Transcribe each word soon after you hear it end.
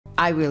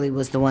I really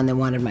was the one that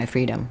wanted my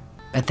freedom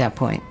at that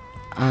point,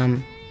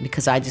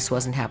 because I just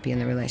wasn't happy in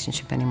the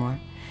relationship anymore.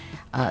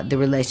 The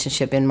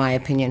relationship, in my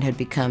opinion, had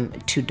become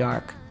too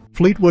dark.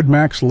 Fleetwood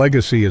Mac's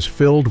legacy is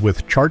filled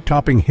with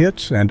chart-topping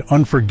hits and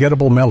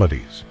unforgettable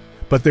melodies.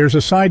 But there's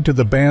a side to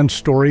the band's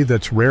story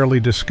that's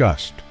rarely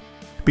discussed.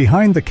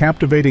 Behind the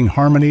captivating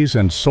harmonies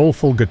and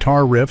soulful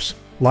guitar riffs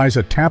lies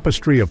a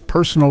tapestry of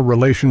personal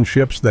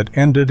relationships that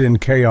ended in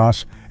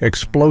chaos,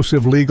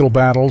 explosive legal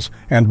battles,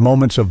 and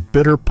moments of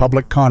bitter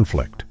public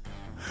conflict.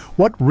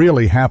 What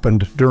really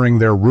happened during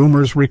their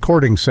Rumours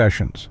recording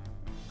sessions?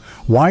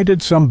 Why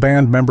did some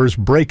band members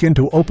break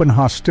into open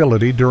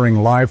hostility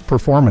during live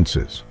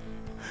performances?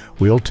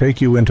 We'll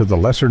take you into the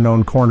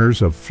lesser-known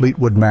corners of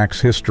Fleetwood Mac's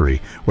history,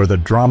 where the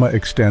drama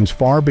extends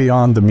far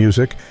beyond the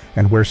music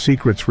and where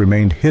secrets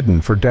remained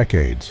hidden for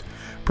decades.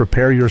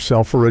 Prepare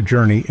yourself for a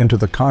journey into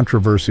the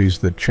controversies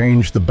that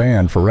changed the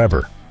band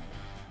forever.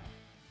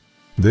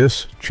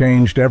 This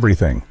changed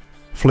everything.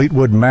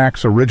 Fleetwood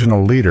Mac's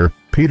original leader,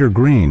 Peter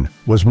Green,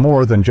 was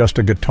more than just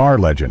a guitar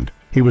legend.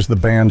 He was the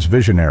band's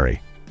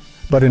visionary.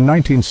 But in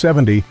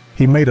 1970,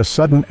 he made a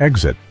sudden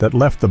exit that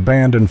left the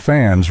band and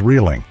fans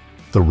reeling.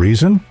 The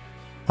reason?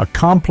 A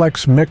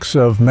complex mix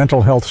of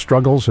mental health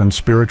struggles and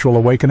spiritual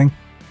awakening.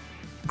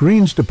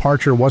 Green's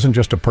departure wasn't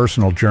just a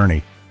personal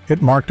journey.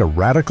 It marked a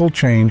radical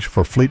change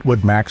for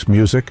Fleetwood Mac's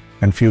music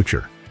and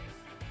future.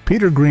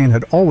 Peter Green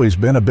had always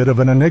been a bit of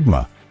an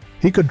enigma.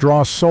 He could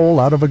draw soul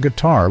out of a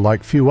guitar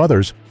like few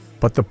others,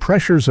 but the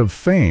pressures of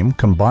fame,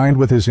 combined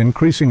with his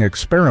increasing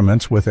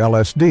experiments with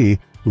LSD,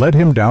 led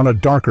him down a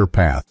darker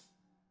path.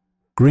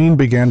 Green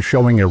began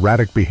showing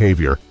erratic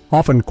behavior,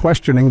 often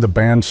questioning the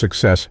band's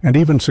success and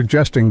even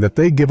suggesting that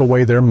they give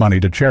away their money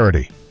to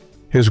charity.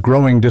 His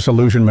growing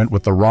disillusionment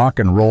with the rock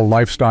and roll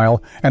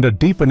lifestyle and a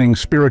deepening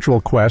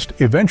spiritual quest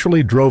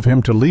eventually drove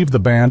him to leave the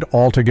band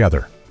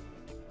altogether.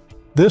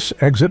 This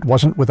exit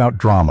wasn't without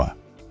drama.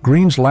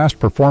 Green's last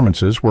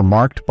performances were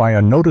marked by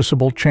a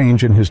noticeable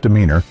change in his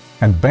demeanor,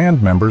 and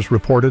band members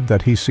reported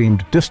that he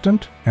seemed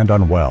distant and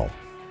unwell.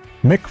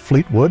 Mick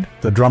Fleetwood,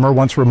 the drummer,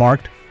 once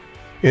remarked,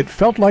 "It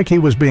felt like he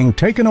was being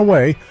taken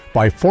away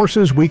by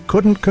forces we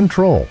couldn't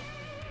control."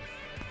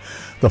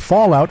 The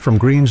fallout from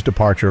Green's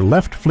departure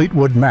left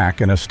Fleetwood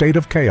Mac in a state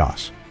of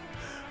chaos,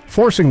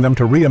 forcing them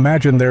to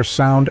reimagine their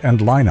sound and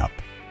lineup.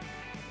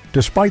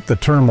 Despite the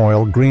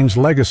turmoil, Green's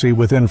legacy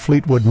within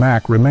Fleetwood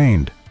Mac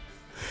remained.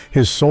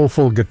 His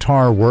soulful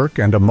guitar work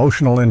and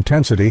emotional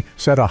intensity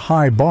set a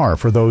high bar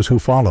for those who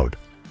followed.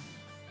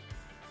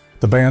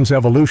 The band's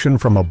evolution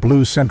from a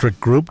blues-centric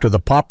group to the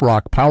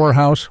pop-rock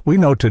powerhouse we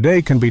know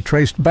today can be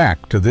traced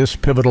back to this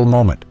pivotal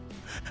moment.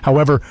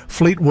 However,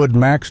 Fleetwood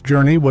Mac's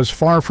journey was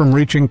far from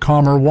reaching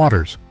calmer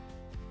waters.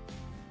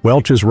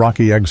 Welch's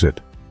rocky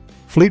exit.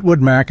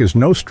 Fleetwood Mac is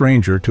no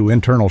stranger to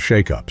internal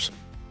shakeups,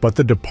 but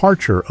the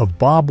departure of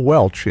Bob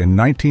Welch in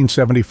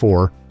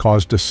 1974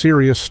 caused a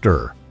serious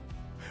stir.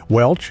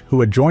 Welch, who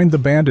had joined the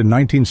band in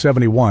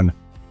 1971,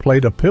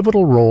 played a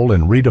pivotal role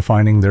in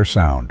redefining their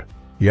sound.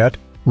 Yet,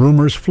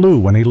 rumors flew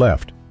when he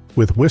left,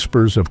 with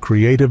whispers of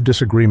creative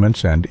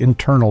disagreements and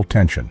internal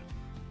tension.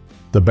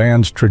 The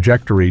band's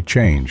trajectory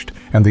changed,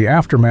 and the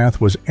aftermath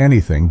was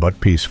anything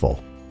but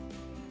peaceful.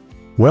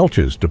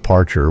 Welch's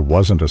departure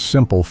wasn't a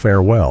simple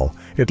farewell.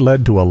 It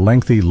led to a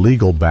lengthy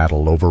legal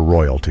battle over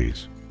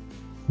royalties.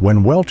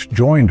 When Welch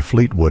joined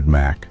Fleetwood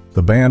Mac,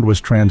 the band was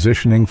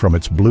transitioning from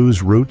its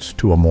blues roots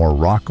to a more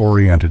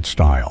rock-oriented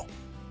style.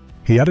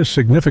 He had a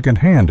significant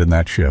hand in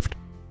that shift.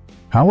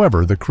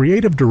 However, the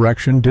creative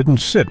direction didn't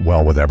sit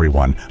well with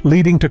everyone,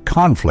 leading to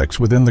conflicts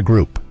within the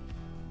group.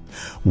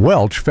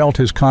 Welch felt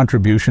his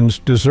contributions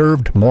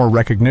deserved more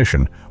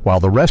recognition, while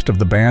the rest of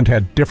the band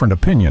had different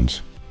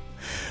opinions.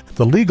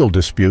 The legal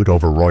dispute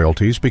over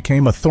royalties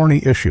became a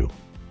thorny issue.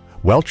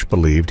 Welch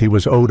believed he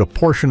was owed a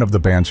portion of the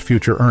band's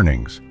future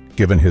earnings,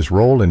 given his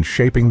role in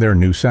shaping their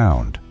new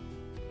sound.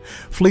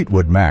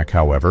 Fleetwood Mac,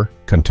 however,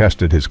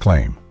 contested his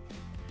claim.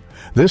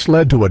 This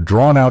led to a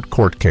drawn-out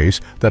court case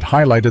that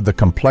highlighted the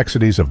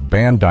complexities of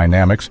band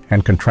dynamics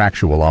and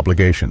contractual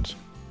obligations.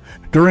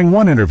 During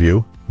one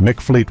interview, Mick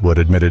Fleetwood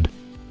admitted,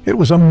 "It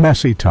was a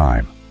messy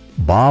time.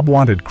 Bob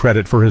wanted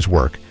credit for his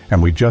work,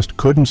 and we just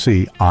couldn't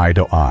see eye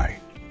to eye."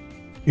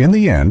 In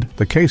the end,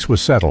 the case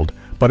was settled,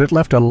 but it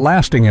left a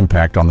lasting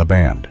impact on the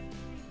band.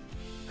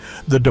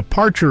 The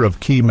departure of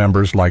key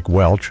members like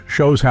Welch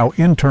shows how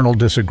internal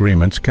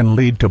disagreements can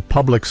lead to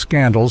public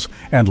scandals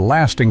and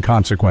lasting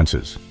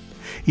consequences,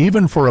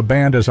 even for a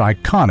band as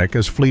iconic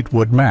as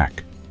Fleetwood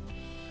Mac.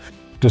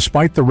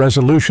 Despite the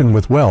resolution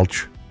with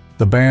Welch,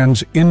 the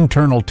band's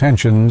internal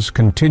tensions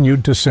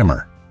continued to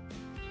simmer.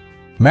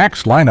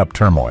 Mac's lineup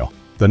turmoil.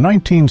 The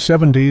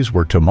 1970s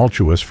were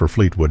tumultuous for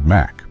Fleetwood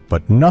Mac,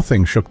 but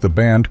nothing shook the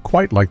band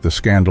quite like the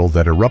scandal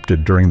that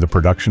erupted during the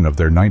production of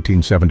their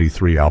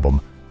 1973 album,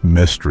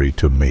 Mystery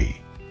to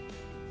Me.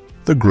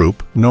 The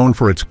group, known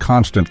for its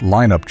constant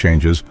lineup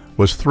changes,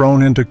 was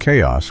thrown into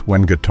chaos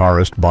when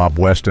guitarist Bob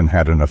Weston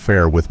had an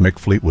affair with Mick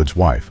Fleetwood's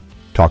wife.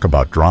 Talk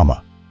about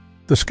drama.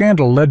 The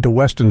scandal led to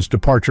Weston's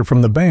departure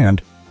from the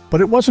band,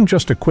 but it wasn't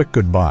just a quick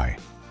goodbye.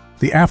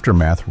 The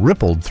aftermath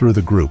rippled through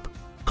the group,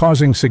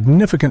 causing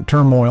significant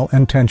turmoil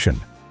and tension.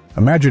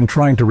 Imagine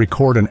trying to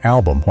record an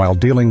album while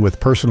dealing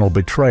with personal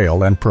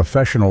betrayal and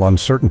professional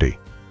uncertainty.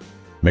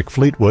 Mick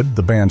Fleetwood,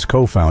 the band's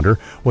co-founder,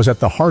 was at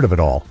the heart of it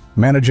all,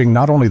 managing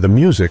not only the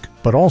music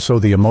but also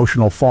the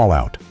emotional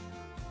fallout.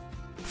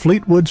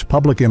 Fleetwood's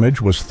public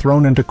image was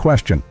thrown into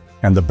question,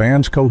 and the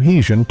band's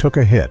cohesion took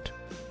a hit.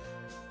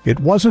 It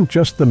wasn't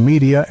just the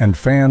media and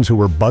fans who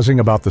were buzzing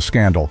about the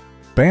scandal.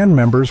 Band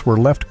members were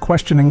left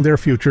questioning their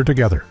future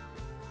together.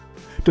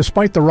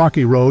 Despite the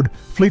rocky road,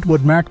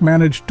 Fleetwood Mac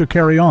managed to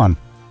carry on,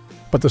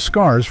 but the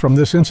scars from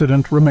this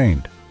incident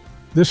remained.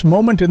 This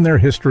moment in their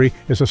history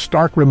is a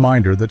stark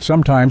reminder that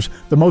sometimes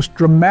the most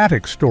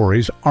dramatic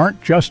stories aren't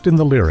just in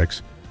the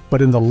lyrics,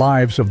 but in the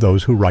lives of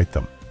those who write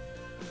them.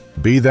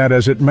 Be that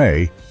as it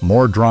may,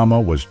 more drama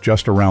was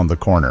just around the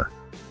corner.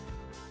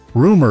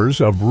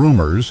 Rumors of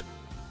Rumours.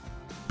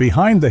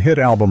 Behind the hit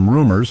album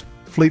Rumours,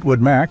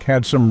 Fleetwood Mac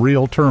had some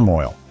real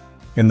turmoil.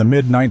 In the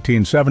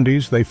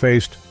mid-1970s, they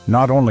faced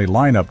not only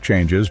lineup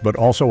changes, but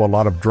also a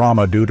lot of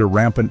drama due to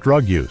rampant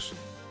drug use.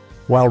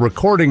 While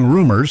recording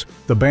Rumours,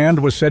 the band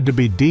was said to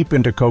be deep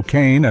into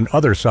cocaine and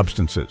other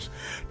substances,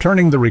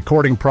 turning the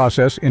recording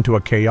process into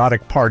a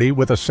chaotic party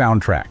with a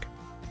soundtrack.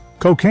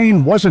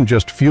 Cocaine wasn't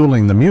just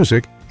fueling the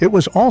music, it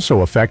was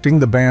also affecting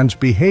the band's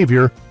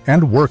behavior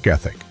and work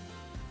ethic.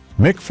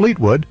 Mick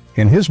Fleetwood,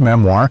 in his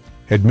memoir,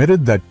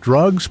 admitted that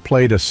drugs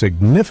played a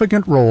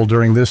significant role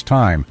during this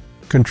time,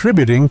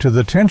 contributing to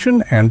the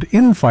tension and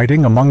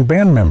infighting among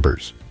band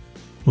members.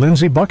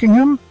 Lindsey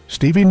Buckingham,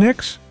 Stevie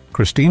Nicks,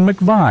 Christine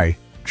McVie,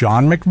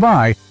 John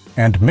McVie,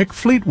 and Mick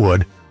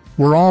Fleetwood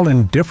were all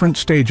in different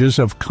stages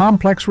of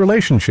complex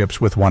relationships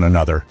with one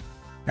another,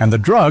 and the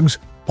drugs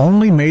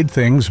only made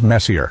things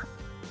messier.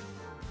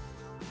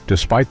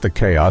 Despite the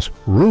chaos,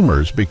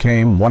 Rumours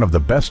became one of the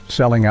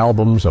best-selling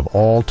albums of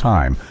all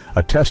time,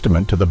 a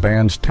testament to the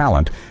band's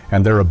talent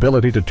and their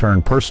ability to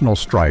turn personal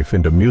strife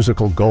into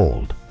musical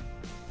gold.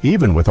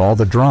 Even with all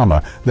the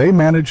drama, they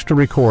managed to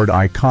record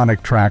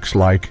iconic tracks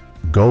like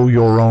Go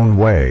Your Own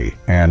Way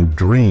and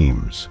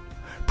Dreams,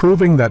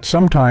 proving that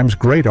sometimes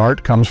great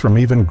art comes from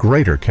even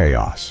greater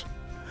chaos.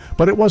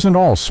 But it wasn't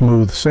all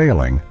smooth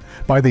sailing.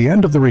 By the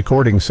end of the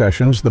recording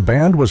sessions, the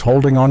band was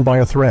holding on by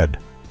a thread.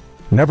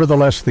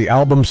 Nevertheless, the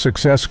album's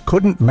success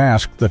couldn't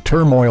mask the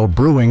turmoil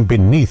brewing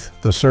beneath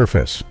the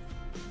surface.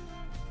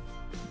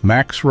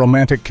 Mac's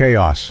romantic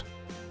chaos.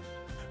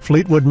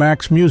 Fleetwood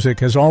Mac's music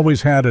has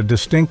always had a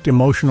distinct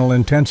emotional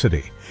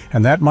intensity,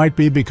 and that might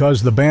be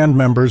because the band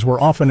members were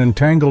often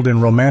entangled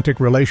in romantic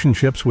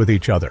relationships with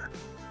each other.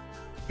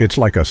 It's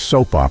like a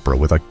soap opera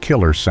with a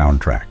killer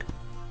soundtrack.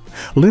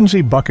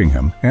 Lindsey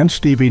Buckingham and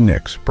Stevie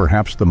Nicks,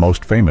 perhaps the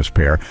most famous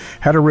pair,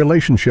 had a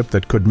relationship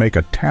that could make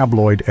a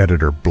tabloid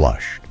editor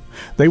blush.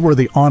 They were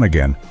the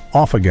on-again,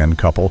 off-again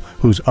couple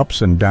whose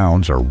ups and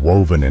downs are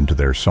woven into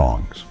their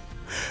songs.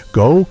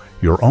 Go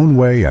Your Own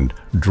Way and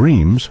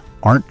Dreams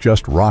aren't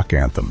just rock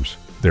anthems,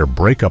 they're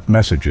breakup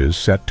messages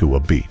set to a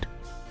beat.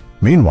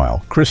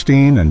 Meanwhile,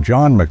 Christine and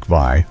John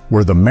McVie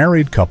were the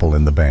married couple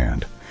in the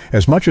band.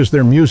 As much as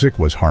their music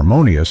was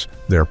harmonious,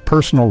 their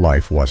personal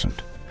life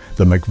wasn't.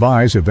 The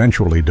McVies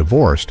eventually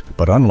divorced,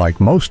 but unlike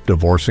most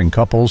divorcing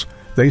couples,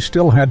 they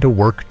still had to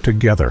work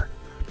together.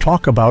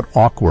 Talk about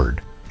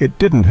awkward. It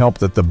didn't help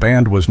that the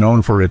band was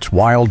known for its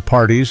wild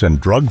parties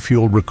and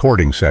drug-fueled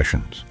recording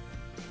sessions.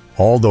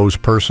 All those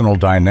personal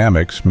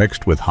dynamics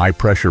mixed with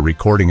high-pressure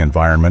recording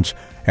environments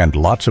and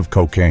lots of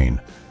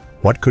cocaine.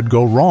 What could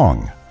go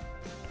wrong?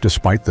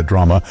 Despite the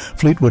drama,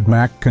 Fleetwood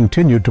Mac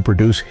continued to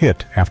produce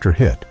hit after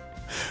hit.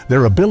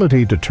 Their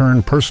ability to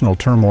turn personal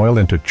turmoil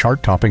into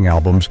chart-topping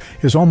albums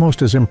is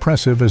almost as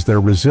impressive as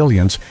their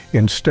resilience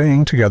in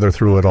staying together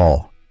through it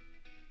all.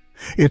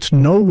 It's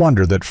no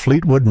wonder that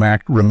Fleetwood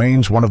Mac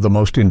remains one of the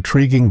most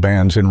intriguing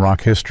bands in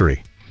rock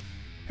history.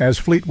 As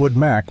Fleetwood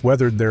Mac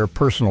weathered their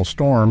personal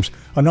storms,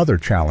 another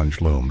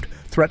challenge loomed,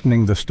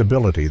 threatening the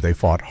stability they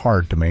fought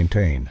hard to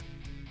maintain.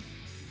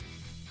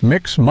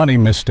 Mick's money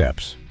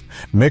missteps.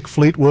 Mick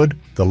Fleetwood,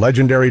 the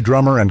legendary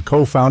drummer and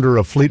co-founder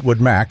of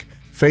Fleetwood Mac,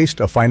 faced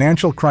a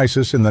financial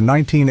crisis in the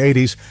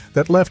 1980s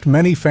that left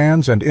many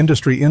fans and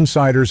industry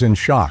insiders in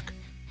shock.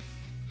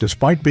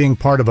 Despite being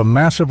part of a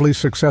massively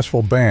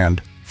successful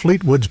band,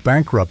 Fleetwood's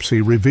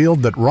bankruptcy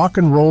revealed that rock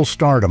and roll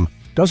stardom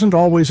doesn't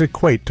always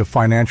equate to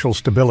financial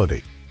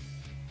stability.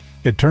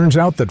 It turns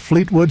out that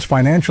Fleetwood's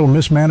financial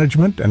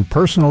mismanagement and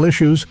personal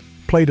issues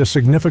played a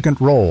significant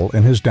role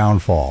in his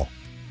downfall.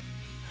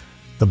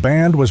 The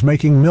band was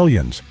making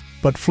millions,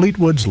 but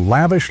Fleetwood's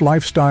lavish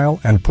lifestyle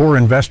and poor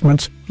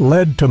investments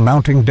led to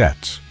mounting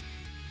debts.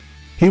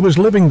 He was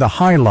living the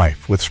high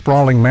life with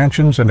sprawling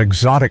mansions and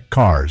exotic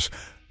cars,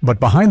 but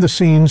behind the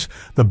scenes,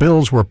 the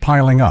bills were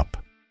piling up.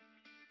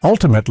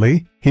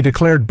 Ultimately, he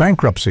declared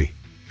bankruptcy,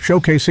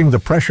 showcasing the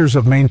pressures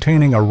of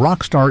maintaining a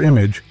rock star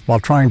image while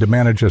trying to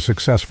manage a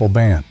successful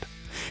band.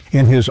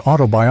 In his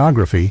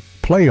autobiography,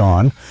 Play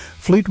On,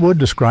 Fleetwood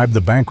described the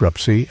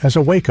bankruptcy as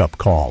a wake-up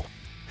call.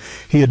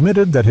 He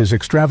admitted that his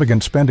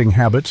extravagant spending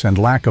habits and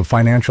lack of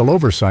financial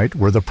oversight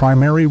were the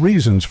primary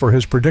reasons for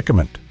his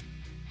predicament.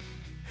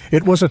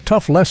 It was a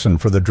tough lesson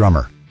for the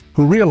drummer,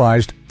 who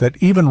realized that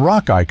even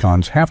rock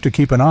icons have to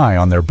keep an eye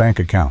on their bank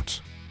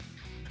accounts.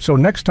 So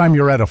next time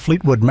you're at a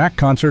Fleetwood Mac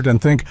concert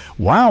and think,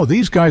 wow,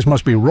 these guys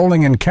must be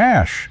rolling in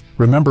cash,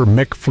 remember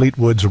Mick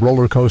Fleetwood's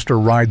roller coaster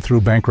ride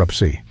through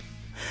bankruptcy.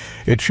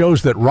 It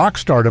shows that rock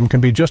stardom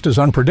can be just as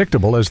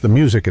unpredictable as the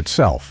music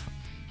itself.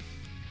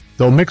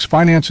 Though Mick's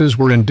finances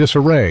were in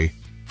disarray,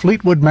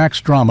 Fleetwood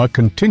Mac's drama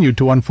continued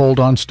to unfold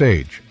on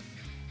stage.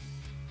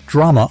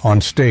 Drama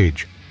on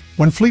stage.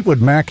 When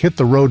Fleetwood Mac hit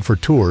the road for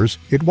tours,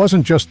 it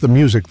wasn't just the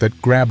music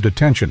that grabbed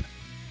attention.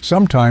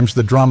 Sometimes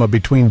the drama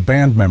between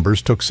band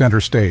members took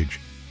center stage.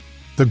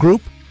 The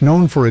group,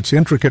 known for its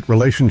intricate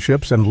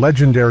relationships and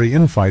legendary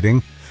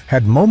infighting,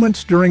 had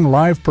moments during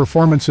live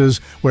performances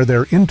where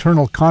their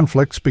internal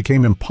conflicts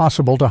became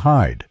impossible to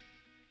hide.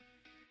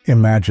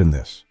 Imagine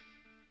this.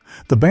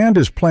 The band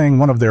is playing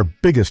one of their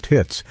biggest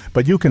hits,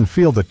 but you can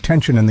feel the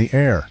tension in the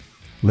air.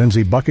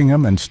 Lindsey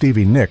Buckingham and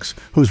Stevie Nicks,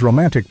 whose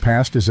romantic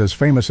past is as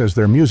famous as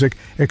their music,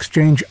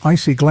 exchange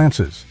icy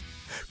glances.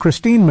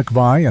 Christine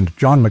McVie and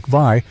John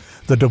McVie,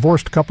 the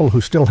divorced couple who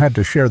still had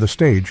to share the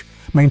stage,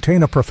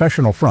 maintain a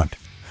professional front,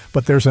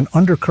 but there's an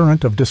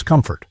undercurrent of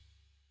discomfort.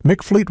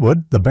 Mick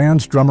Fleetwood, the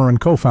band's drummer and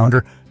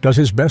co-founder, does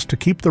his best to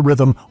keep the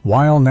rhythm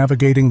while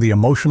navigating the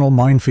emotional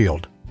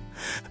minefield.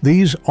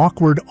 These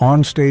awkward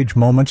on-stage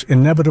moments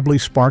inevitably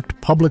sparked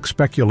public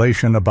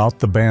speculation about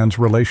the band's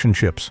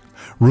relationships.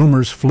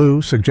 Rumors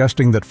flew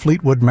suggesting that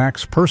Fleetwood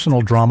Mac's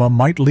personal drama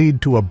might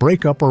lead to a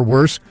breakup or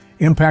worse,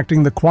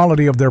 impacting the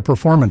quality of their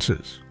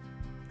performances.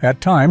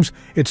 At times,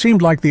 it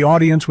seemed like the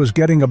audience was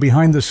getting a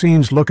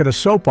behind-the-scenes look at a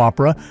soap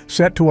opera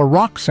set to a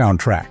rock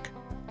soundtrack.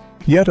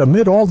 Yet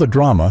amid all the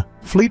drama,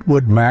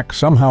 Fleetwood Mac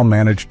somehow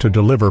managed to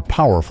deliver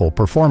powerful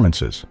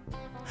performances.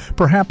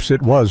 Perhaps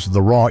it was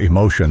the raw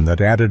emotion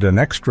that added an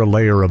extra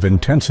layer of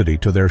intensity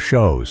to their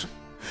shows.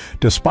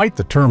 Despite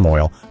the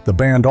turmoil, the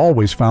band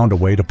always found a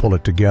way to pull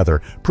it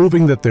together,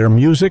 proving that their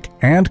music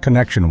and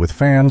connection with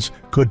fans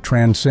could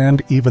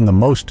transcend even the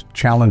most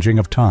challenging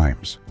of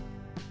times.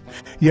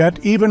 Yet,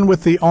 even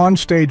with the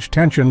on-stage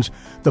tensions,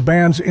 the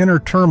band's inner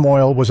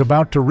turmoil was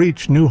about to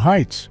reach new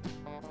heights.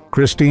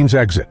 Christine's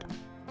exit.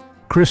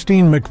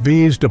 Christine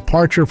McVie's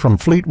departure from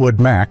Fleetwood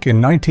Mac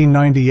in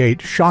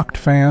 1998 shocked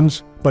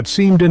fans, but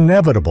seemed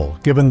inevitable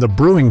given the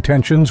brewing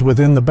tensions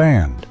within the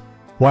band.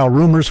 While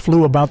rumors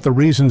flew about the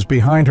reasons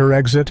behind her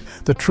exit,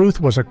 the truth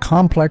was a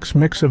complex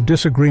mix of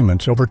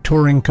disagreements over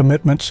touring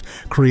commitments,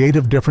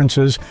 creative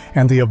differences,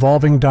 and the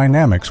evolving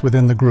dynamics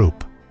within the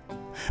group.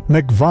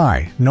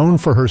 McVie, known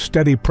for her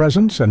steady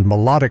presence and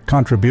melodic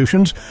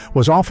contributions,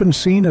 was often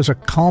seen as a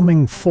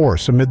calming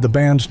force amid the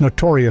band's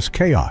notorious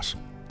chaos.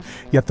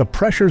 Yet the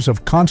pressures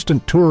of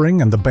constant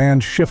touring and the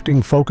band's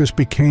shifting focus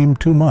became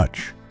too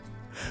much.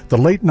 The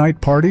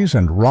late-night parties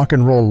and rock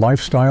and roll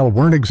lifestyle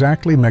weren't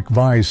exactly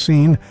McVie's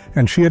scene,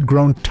 and she had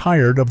grown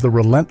tired of the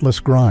relentless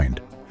grind.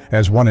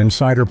 As one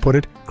insider put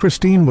it,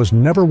 Christine was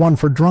never one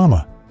for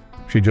drama.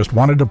 She just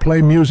wanted to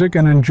play music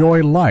and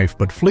enjoy life,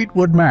 but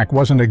Fleetwood Mac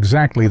wasn't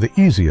exactly the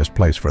easiest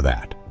place for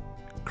that.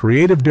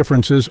 Creative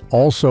differences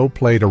also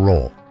played a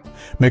role.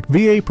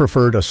 McVie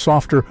preferred a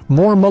softer,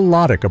 more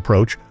melodic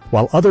approach,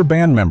 while other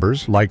band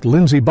members, like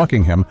Lindsey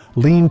Buckingham,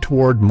 leaned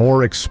toward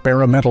more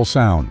experimental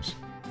sounds.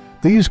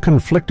 These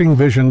conflicting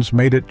visions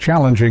made it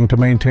challenging to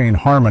maintain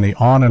harmony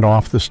on and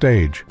off the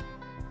stage.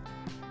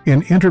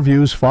 In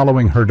interviews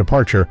following her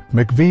departure,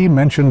 McVie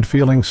mentioned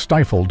feeling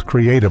stifled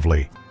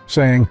creatively,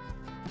 saying,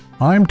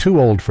 "I'm too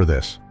old for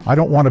this. I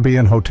don't want to be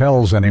in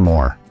hotels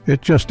anymore.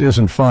 It just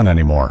isn't fun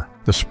anymore.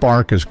 The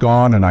spark is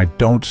gone and I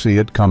don't see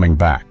it coming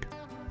back."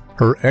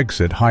 Her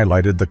exit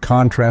highlighted the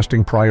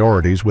contrasting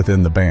priorities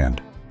within the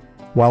band.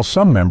 While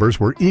some members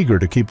were eager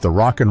to keep the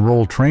rock and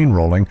roll train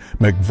rolling,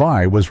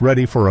 McVie was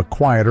ready for a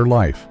quieter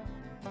life.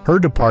 Her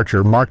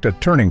departure marked a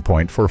turning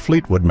point for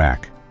Fleetwood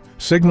Mac,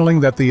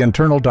 signaling that the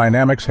internal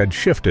dynamics had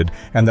shifted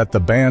and that the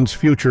band's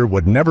future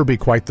would never be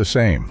quite the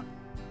same.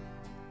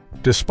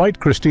 Despite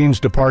Christine's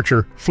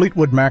departure,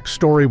 Fleetwood Mac's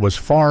story was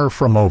far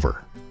from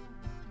over.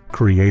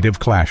 Creative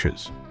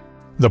clashes.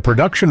 The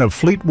production of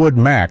Fleetwood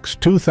Mac's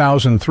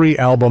 2003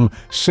 album,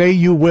 Say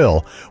You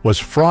Will, was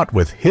fraught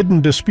with hidden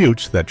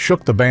disputes that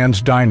shook the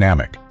band's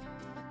dynamic.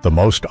 The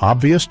most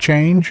obvious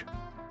change?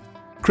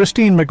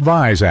 Christine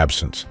McVie's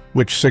absence,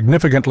 which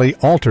significantly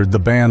altered the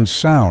band's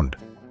sound.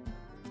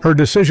 Her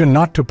decision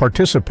not to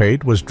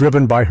participate was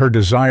driven by her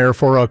desire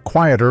for a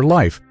quieter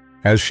life,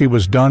 as she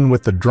was done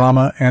with the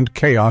drama and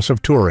chaos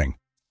of touring.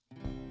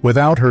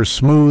 Without her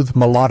smooth,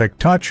 melodic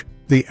touch,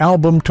 the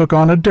album took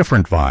on a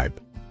different vibe.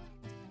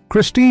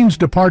 Christine's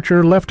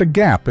departure left a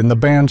gap in the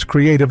band's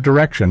creative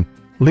direction,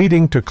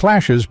 leading to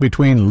clashes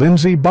between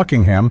Lindsey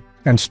Buckingham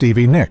and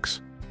Stevie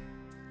Nicks.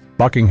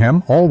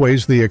 Buckingham,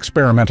 always the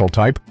experimental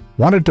type,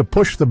 wanted to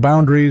push the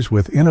boundaries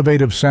with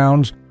innovative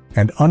sounds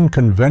and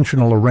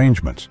unconventional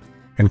arrangements.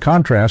 In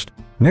contrast,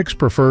 Nicks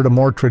preferred a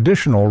more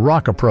traditional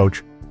rock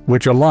approach,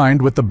 which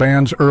aligned with the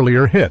band's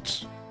earlier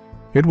hits.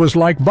 It was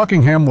like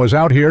Buckingham was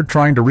out here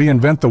trying to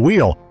reinvent the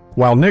wheel,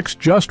 while Nicks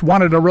just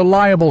wanted a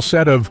reliable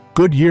set of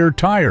Goodyear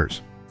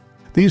tires.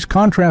 These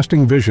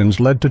contrasting visions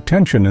led to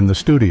tension in the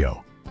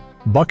studio.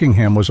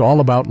 Buckingham was all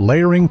about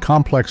layering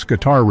complex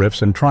guitar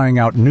riffs and trying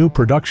out new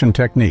production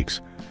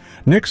techniques.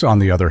 Nicks, on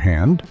the other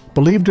hand,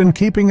 believed in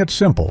keeping it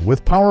simple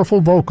with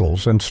powerful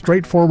vocals and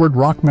straightforward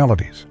rock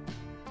melodies.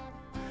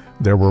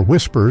 There were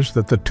whispers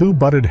that the two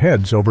butted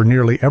heads over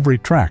nearly every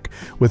track,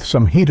 with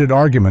some heated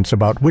arguments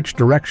about which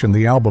direction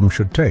the album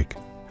should take.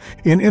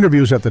 In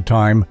interviews at the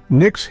time,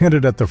 Nicks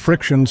hinted at the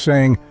friction,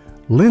 saying,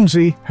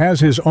 "Lindsay has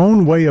his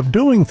own way of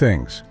doing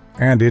things,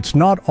 and it's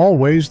not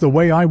always the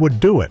way I would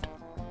do it."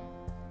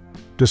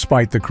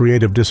 Despite the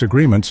creative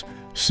disagreements,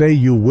 Say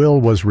You Will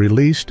was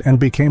released and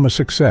became a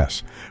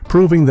success,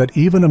 proving that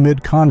even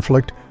amid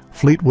conflict,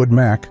 Fleetwood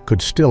Mac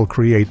could still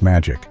create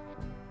magic.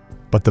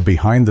 But the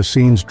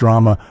behind-the-scenes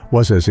drama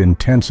was as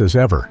intense as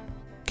ever,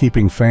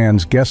 keeping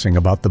fans guessing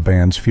about the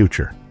band's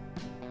future.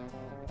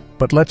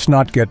 But let's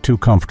not get too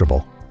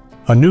comfortable.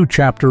 A new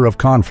chapter of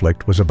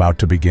conflict was about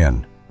to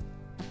begin.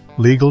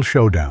 Legal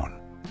showdown.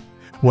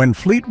 When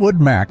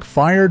Fleetwood Mac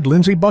fired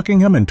Lindsey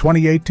Buckingham in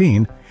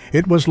 2018,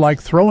 it was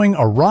like throwing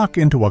a rock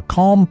into a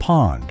calm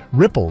pond.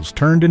 Ripples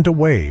turned into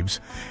waves,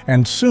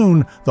 and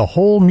soon the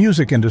whole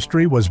music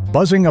industry was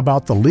buzzing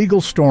about the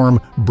legal storm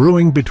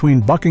brewing between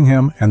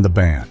Buckingham and the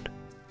band.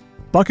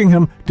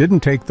 Buckingham didn't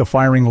take the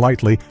firing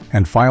lightly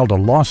and filed a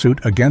lawsuit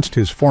against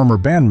his former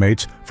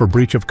bandmates for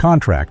breach of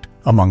contract,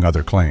 among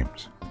other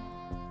claims.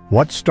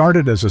 What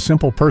started as a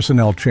simple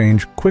personnel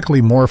change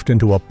quickly morphed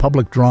into a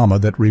public drama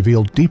that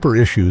revealed deeper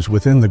issues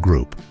within the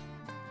group.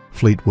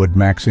 Fleetwood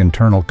Mac's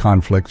internal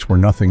conflicts were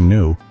nothing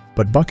new,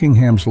 but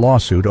Buckingham's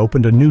lawsuit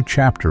opened a new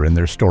chapter in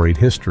their storied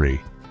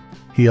history.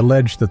 He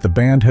alleged that the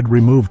band had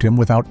removed him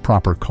without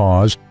proper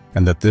cause,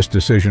 and that this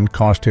decision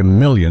cost him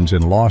millions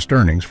in lost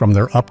earnings from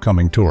their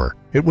upcoming tour.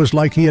 It was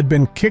like he had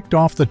been kicked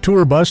off the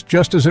tour bus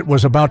just as it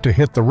was about to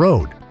hit the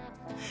road.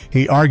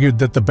 He argued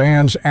that the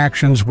band's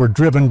actions were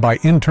driven by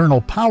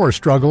internal power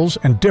struggles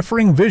and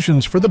differing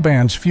visions for the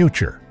band's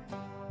future.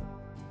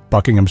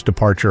 Buckingham's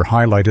departure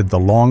highlighted the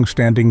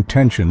long-standing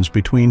tensions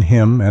between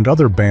him and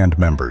other band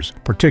members,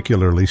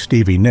 particularly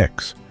Stevie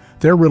Nicks.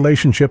 Their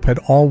relationship had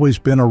always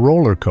been a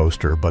roller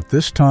coaster, but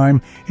this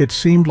time it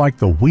seemed like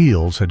the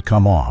wheels had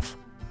come off.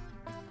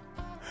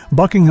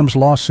 Buckingham's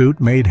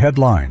lawsuit made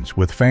headlines,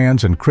 with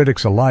fans and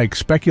critics alike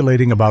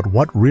speculating about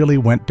what really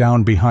went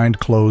down behind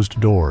closed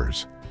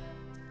doors.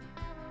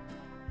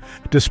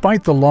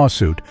 Despite the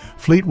lawsuit,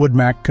 Fleetwood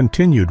Mac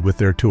continued with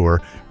their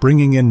tour,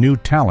 bringing in new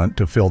talent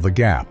to fill the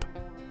gap.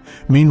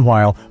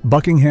 Meanwhile,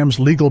 Buckingham's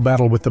legal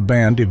battle with the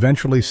band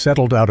eventually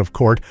settled out of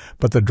court,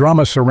 but the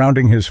drama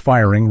surrounding his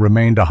firing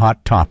remained a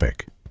hot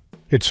topic.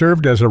 It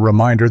served as a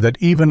reminder that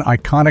even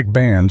iconic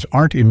bands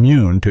aren't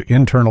immune to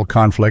internal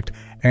conflict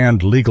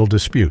and legal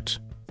disputes.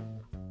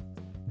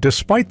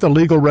 Despite the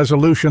legal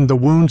resolution, the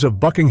wounds of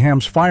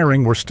Buckingham's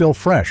firing were still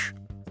fresh.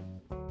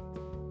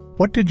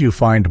 What did you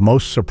find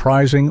most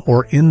surprising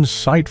or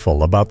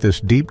insightful about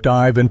this deep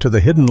dive into the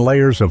hidden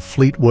layers of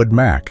Fleetwood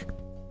Mac?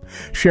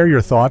 Share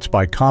your thoughts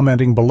by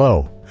commenting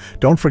below.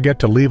 Don't forget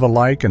to leave a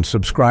like and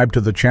subscribe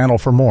to the channel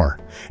for more.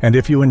 And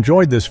if you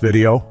enjoyed this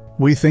video,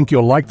 we think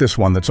you'll like this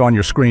one that's on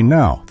your screen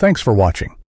now. Thanks for watching.